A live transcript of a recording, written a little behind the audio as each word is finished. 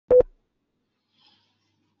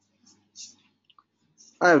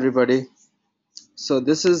Hi everybody. So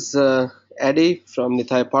this is Eddie from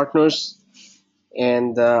Nitai Partners,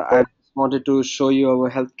 and I just wanted to show you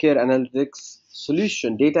our healthcare analytics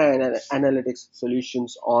solution, data and analytics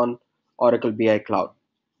solutions on Oracle BI Cloud.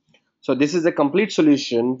 So this is a complete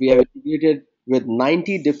solution. We have integrated with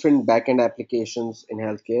 90 different backend applications in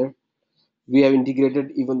healthcare. We have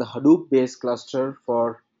integrated even the Hadoop-based cluster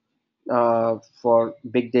for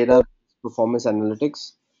big data performance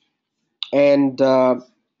analytics. And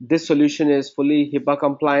this solution is fully HIPAA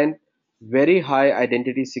compliant, very high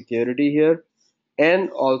identity security here, and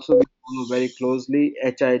also we follow very closely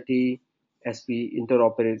HITSP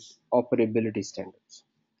interoperability standards.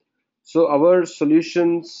 So our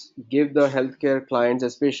solutions give the healthcare clients,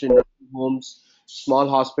 especially nursing homes, small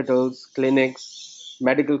hospitals, clinics,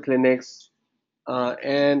 medical clinics,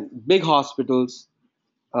 and big hospitals,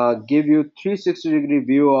 give you 360-degree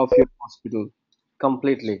view of your hospital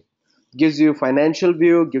completely. Gives you financial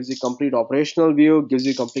view, gives you complete operational view, gives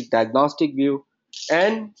you complete diagnostic view,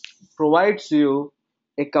 and provides you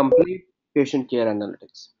a complete patient care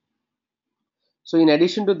analytics. So in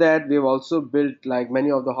addition to that, we have also built, like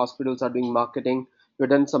many of the hospitals are doing marketing, we've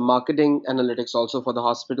done some marketing analytics also for the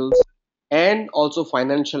hospitals and also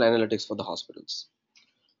financial analytics for the hospitals.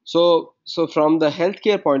 So from the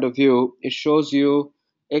healthcare point of view, it shows you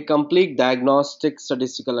a complete diagnostic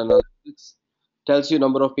statistical analytics, tells you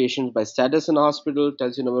number of patients by status in hospital,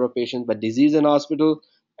 tells you number of patients by disease in hospital,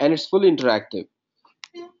 and it's fully interactive.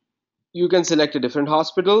 You can select a different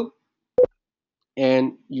hospital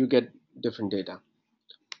and you get different data.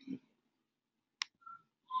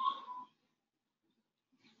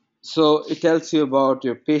 So it tells you about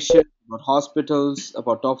your patient, about hospitals,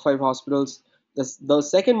 about top five hospitals. The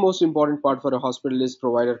second most important part for a hospital is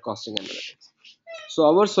provider costing analytics. So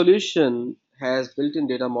our solution has built-in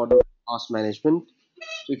data model cost management.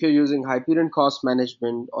 So if you're using Hyperion cost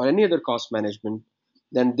management or any other cost management,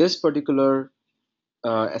 then this particular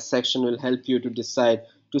section will help you to decide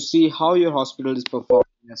to see how your hospital is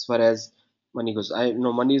performing as far as money goes. I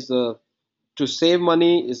know money is the to save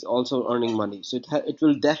money is also earning money. So it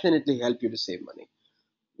will definitely help you to save money,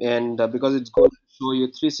 and because it's going to show you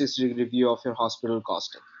 360-degree view of your hospital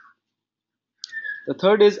costing. The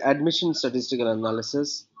third is admission statistical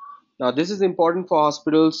analysis. Now, this is important for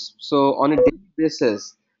hospitals. So, on a daily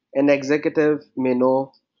basis, an executive may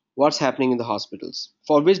know what's happening in the hospitals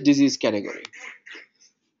for which disease category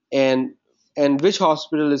and which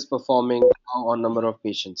hospital is performing on number of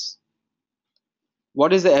patients.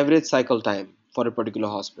 What is the average cycle time for a particular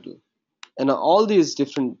hospital? And all these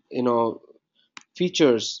different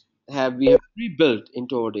features have we have pre-built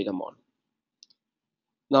into our data model.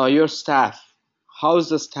 Now, your staff, how is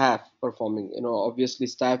the staff performing? Obviously,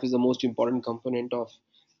 staff is the most important component of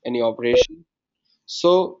any operation.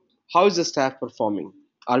 So, how is the staff performing?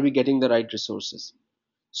 Are we getting the right resources?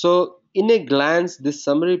 So, in a glance, this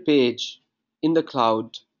summary page in the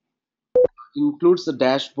cloud includes the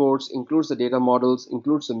dashboards, includes the data models,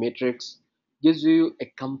 includes the matrix, gives you a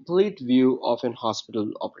complete view of an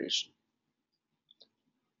hospital operation.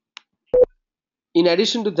 In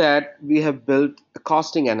addition to that, we have built a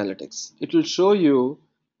costing analytics. It will show you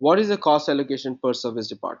what is the cost allocation per service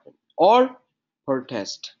department or per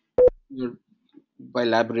test by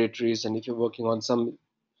laboratories, and if you're working on some.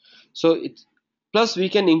 So it plus we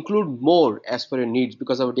can include more as per your needs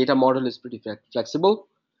because our data model is pretty flexible,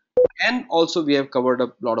 and also we have covered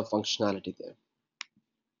a lot of functionality there.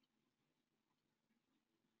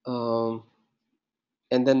 Um,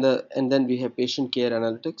 and then we have patient care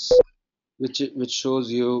analytics, which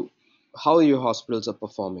shows you how your hospitals are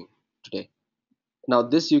performing today. Now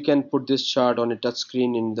this you can put this chart on a touch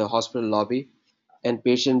screen in the hospital lobby, and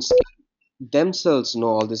patients themselves know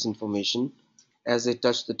all this information as they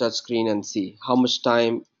touch the touch screen and see how much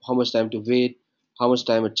time to wait, how much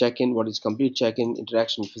time at check-in, what is complete check-in,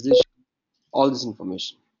 interaction with physician, all this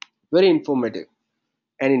information. Very informative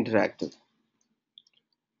and interactive.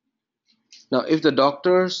 Now, if the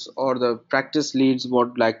doctors or the practice leads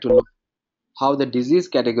would like to know how the disease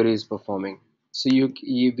category is performing, so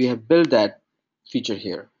we have built that feature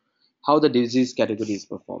here, how the disease category is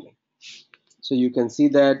performing. So you can see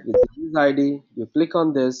that with disease ID, you click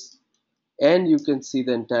on this and you can see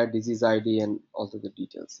the entire disease ID and also the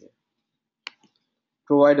details here.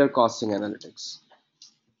 Provider costing analytics.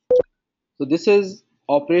 So this is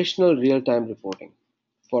operational real-time reporting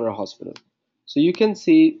for a hospital. So you can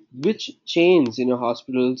see which chains in your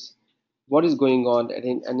hospitals, what is going on at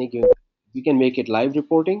any given. You can make it live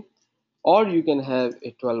reporting, or you can have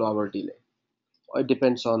a 12-hour delay. It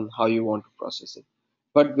depends on how you want to process it.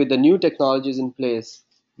 But with the new technologies in place,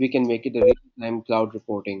 we can make it a real-time cloud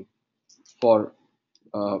reporting for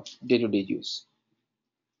day-to-day use.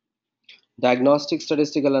 Diagnostic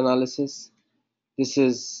statistical analysis. This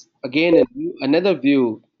is again another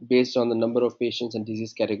view based on the number of patients and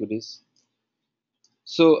disease categories.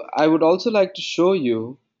 So I would also like to show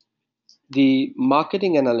you the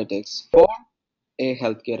marketing analytics for a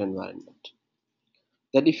healthcare environment.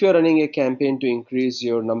 That if you're running a campaign to increase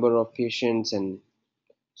your number of patients, and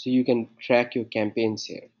so you can track your campaigns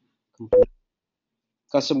here.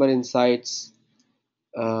 Customer insights,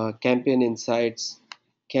 campaign insights,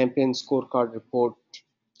 campaign scorecard report,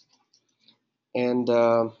 and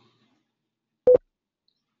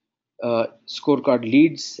scorecard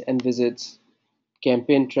leads and visits,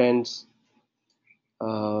 campaign trends,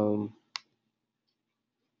 um,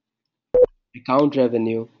 account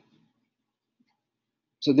revenue.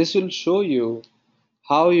 So this will show you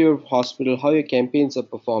how your hospital, how your campaigns are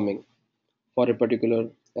performing for a particular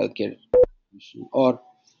healthcare issue or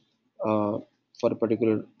uh, for a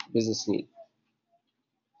particular business need.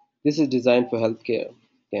 This is designed for healthcare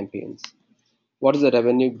campaigns. What is the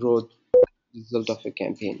revenue growth result of a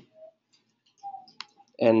campaign?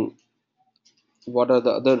 And what are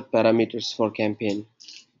the other parameters for campaign?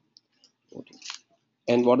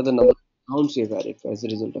 And what are the number of accounts you've added as a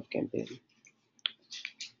result of campaign?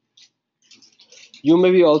 You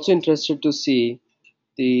may be also interested to see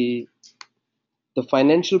the the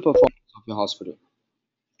financial performance of your hospital.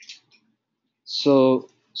 So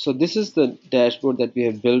this is the dashboard that we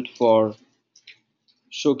have built for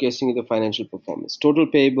showcasing the financial performance. Total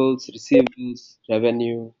payables, receivables,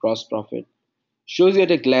 revenue, gross profit. Shows you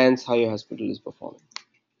at a glance how your hospital is performing.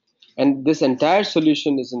 And this entire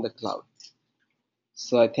solution is in the cloud.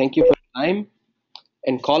 So I thank you for your time,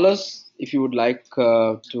 and call us if you would like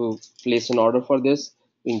to place an order for this.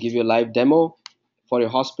 We can give you a live demo for your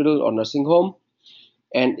hospital or nursing home,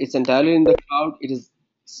 and it's entirely in the cloud. It is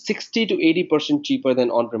 60 to 80% cheaper than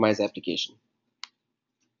on-premise application,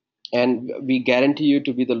 and we guarantee you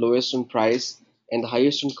to be the lowest in price and the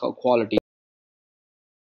highest in quality.